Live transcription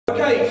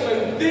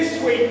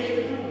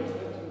week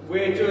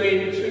we're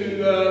doing two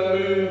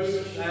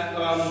moves that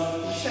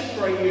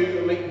separate you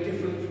and make you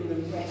different from the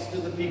rest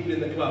of the people in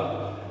the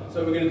club.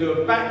 So we're going to do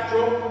a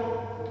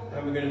backdrop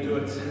and we're going to do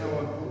a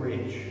tower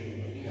bridge.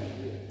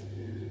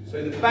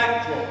 So the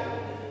backdrop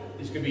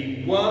is going to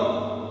be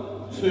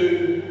 1,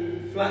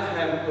 2, flat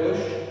hand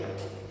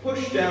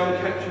push down,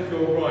 catch with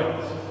your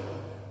right.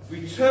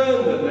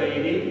 Return the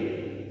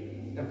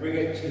lady and bring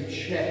it to the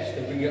chest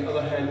and bring your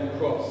other hand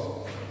across.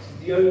 This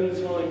is the only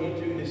time you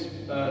do this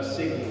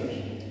signal.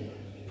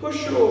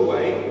 Push her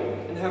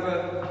away and have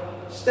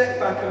a step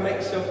back and make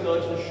yourself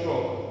nice and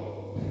strong.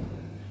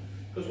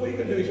 Because what you're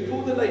going to do is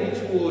pull the lady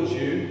towards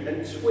you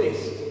and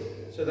twist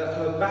so that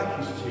her back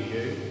is to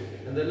you,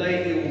 and the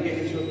lady will get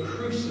into a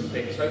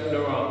crucifix, open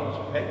her arms,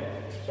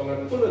 okay? So I'm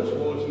going to pull her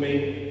towards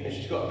me and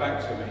she's got her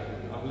back to me.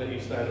 I'll let you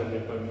stand on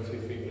your both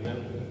 2 feet for now.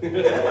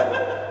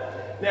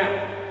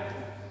 Now,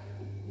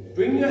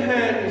 bring your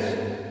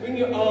hands, bring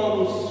your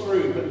arms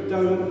through, but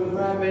don't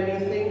grab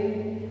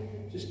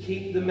anything. Just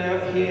keep them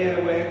out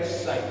here where it's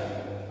safe.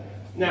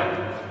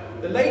 Now,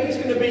 the lady's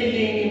going to be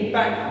leaning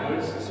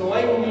backwards, so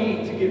I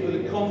need to give her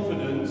the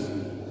confidence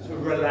to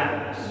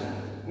relax.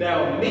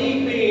 Now,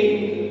 me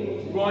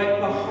being right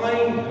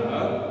behind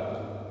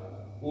her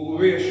will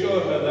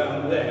reassure her that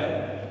I'm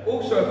there.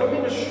 Also, if I'm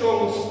in a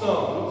strong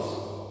stance,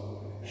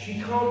 she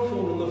can't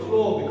fall on the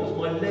floor because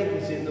my leg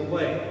is in the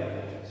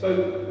way.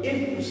 So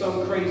if for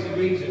some crazy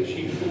reason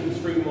she falls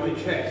through my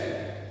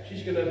chest,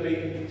 she's going to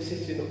be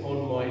sitting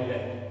on my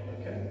leg.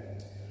 Okay?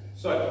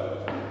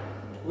 So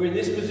we're in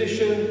this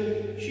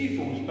position, she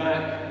falls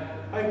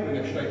back, I bring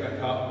her straight back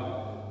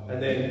up,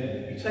 and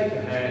then you take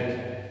her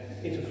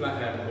hand into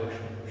flat hand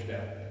push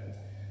down.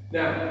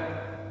 Now,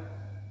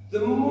 the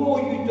more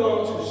you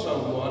dance with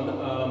someone,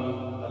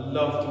 a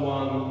loved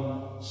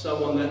one,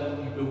 someone that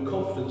you build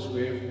confidence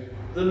with,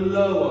 the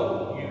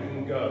lower you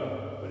can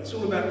go. But it's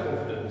all about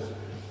confidence.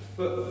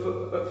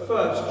 But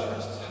first,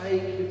 just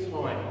take your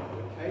time,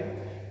 okay?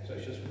 So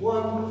it's just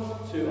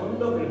 1, 2, I'm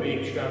not going to be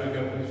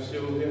extravagant with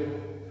Sylvia.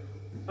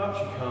 Up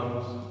she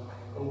comes,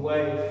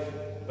 away,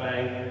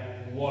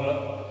 bang,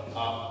 wallop,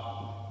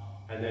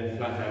 up, and then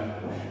flat hand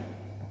push.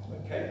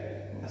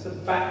 Okay? That's a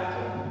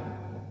backdrop.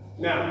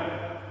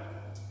 Now,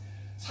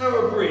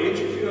 tower bridge,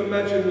 if you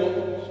imagine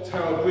what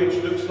tower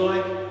bridge looks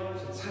like,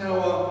 it's a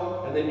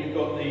tower, and then you've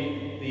got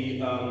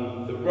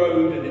the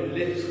road, and it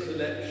lifts to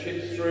let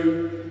ships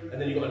through,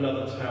 and then you've got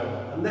another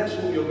tower. And that's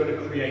what you're going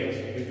to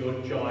create with your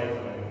jive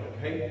move,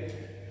 okay?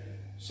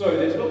 So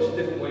there's lots of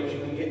different ways you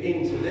can get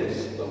into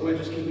this, but we'll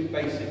just keep it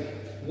basic.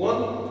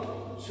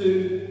 1,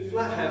 2,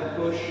 flat hand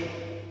push,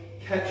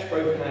 catch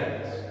both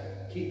hands.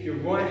 Keep your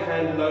right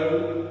hand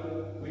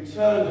low,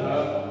 return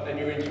her, and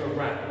you're into a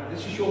wrap.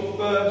 This is your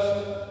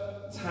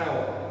first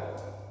tower.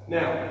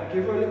 Now,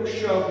 give her a little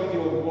shove with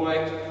your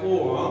right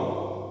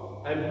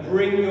forearm and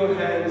bring your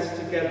hands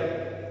together.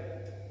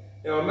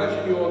 Now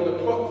imagine you're on the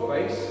clock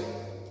face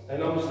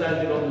and I'm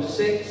standing on the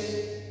 6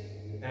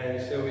 and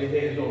Sylvia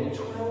here is on the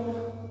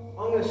 12.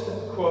 I'm going to step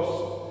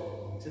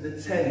across to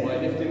the 10 by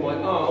lifting my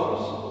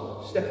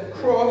arms, step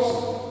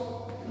across,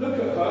 look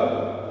at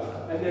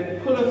her and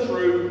then pull her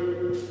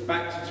through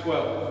back to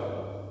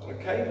 12.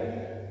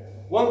 Okay?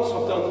 Once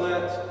I've done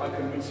that, I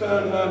can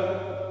return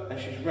her and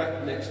she's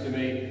wrapped next to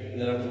me,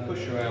 and then I can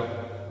push her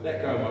out,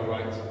 let go of my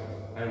right,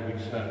 and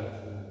return.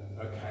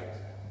 Okay.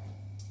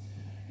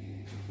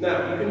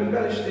 Now, you can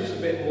embellish this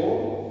a bit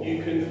more.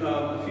 You can,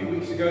 a few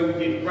weeks ago we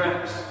did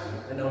wraps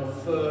and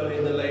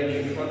unfurling the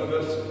lady in front of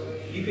us.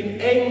 You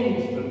can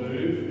end the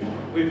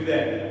move with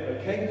them.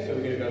 Okay, so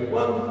we're going to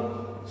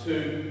go 1,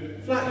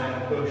 2, flat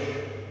hand push,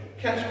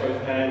 catch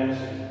both hands,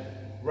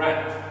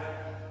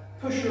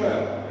 wrap, push her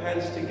out,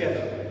 hands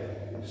together.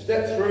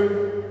 Step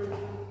through,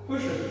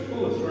 push her,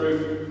 pull her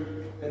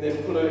through, and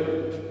then pull her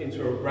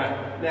into a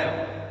wrap.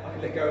 Now, I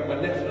can let go of my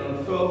left and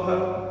unfurl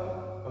her.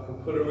 I can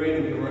put her in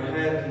and give her a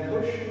hand and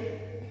push,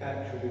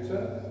 catch and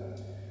return.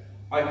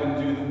 I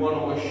can do the one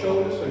on my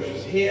shoulder, so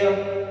she's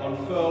here,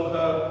 unfurl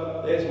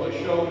her, there's my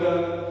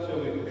shoulder, so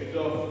we push it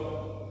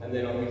off, and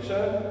then I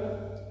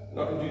return. And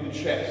I can do the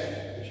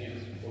chest, which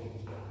is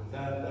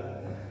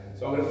that.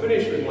 So I'm going to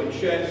finish with my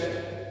chest,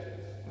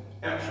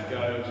 out she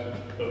goes,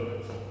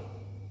 boom.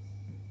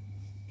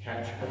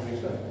 Catch and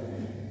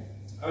return.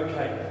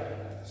 Okay,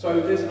 so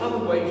there's other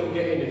ways you can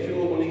get in. If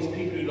you're one of these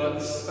people who like the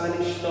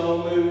Spanish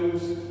style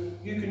moves,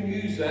 you can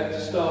use that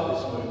to start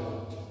this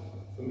move.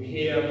 From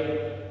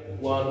here,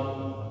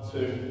 1,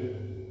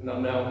 2, and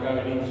I'm now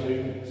going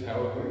into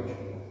tower bridge.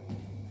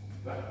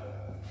 Back.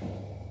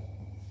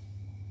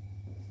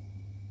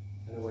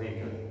 And away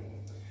you go.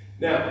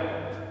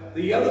 Now,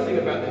 the other thing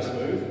about this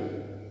move,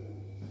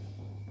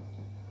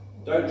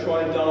 don't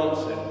try and dance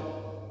it.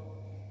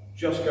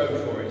 Just go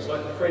for it. It's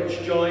like the French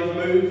jive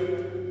move.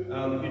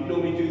 You'd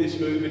normally do this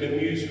move in a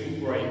musical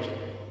break.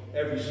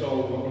 Every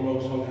song, rock and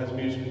roll song, has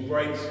musical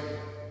breaks.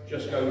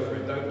 Just go for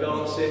it. Don't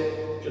dance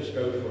it, just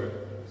go for it.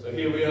 So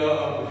here we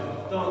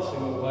are,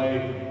 dancing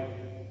away.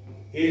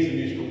 Here's the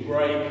musical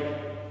break,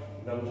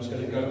 and I'm just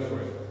going to go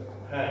for it.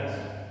 Hands,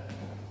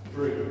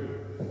 through,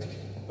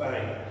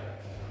 bang.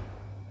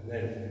 And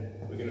then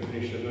we're going to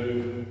finish the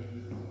move,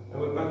 and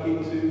we're back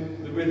into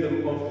the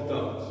rhythm of the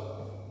dance.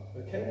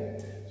 Okay?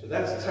 So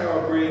that's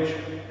Tower Bridge,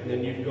 and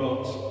then you've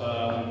got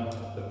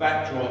the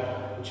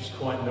backdrop, which is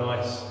quite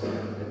nice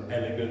and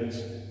elegant,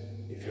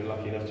 if you're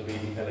lucky enough to be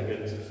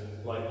elegant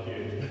like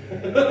you.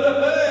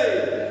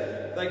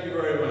 Hey! Thank you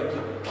very much.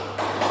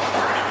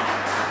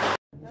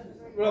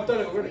 Well, I've done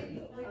it already.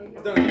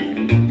 I've done it.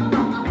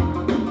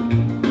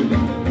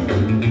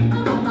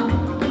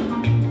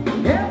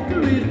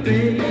 Every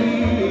day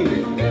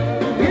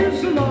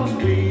is a lost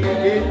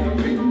weekend.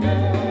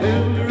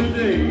 Every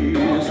day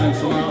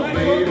since my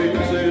baby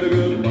said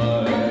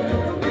goodbye.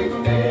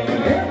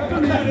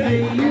 Every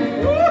day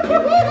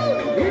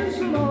is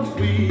a lost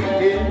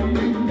weekend.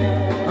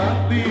 I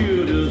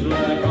feel just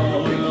like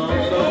calling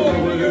on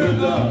somewhere to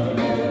die.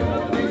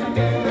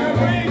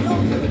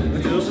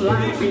 Just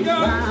like a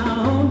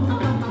clown,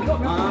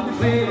 I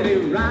played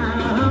it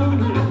round.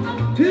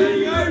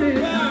 Too many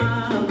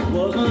times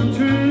wasn't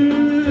true.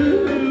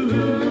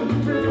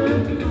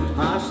 I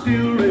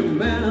still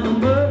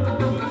remember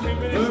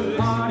her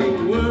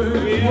parting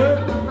words were,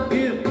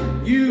 if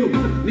you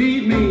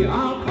need me,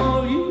 I'll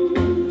call you.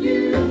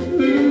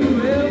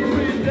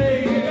 Every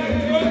day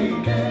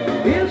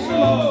is a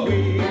lost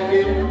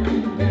weekend.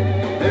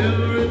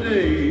 Every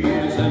day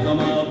since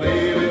my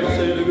baby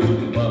said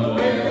goodbye.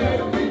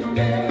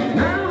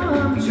 Now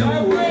I'm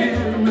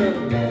choking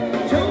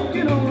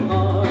on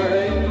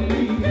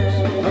heartaches.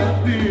 I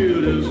feel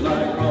just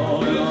like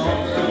crawling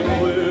off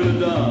somewhere to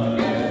die.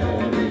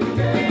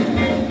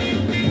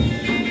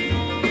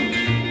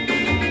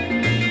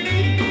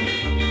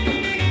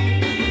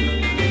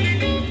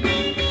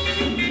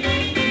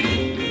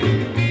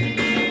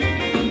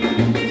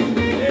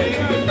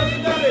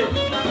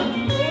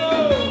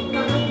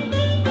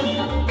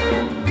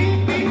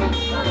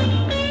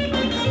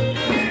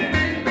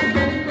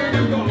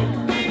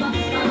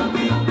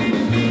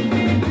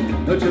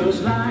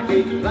 Just like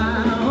a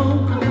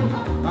clown,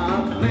 I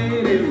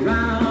played it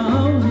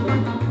round.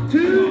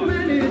 Too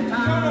many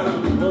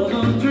times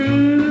wasn't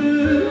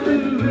true.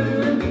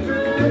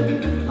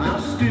 I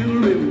still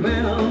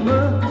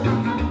remember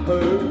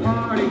her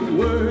parting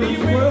words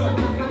were,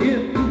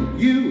 if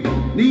you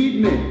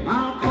need me,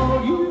 I'll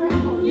call you.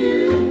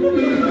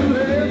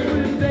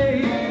 Every day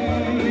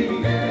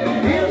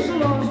is a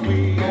lost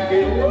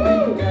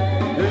weekend.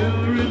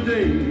 Every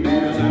day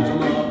since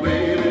my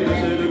baby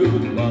said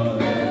goodbye.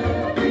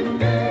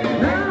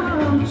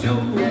 Show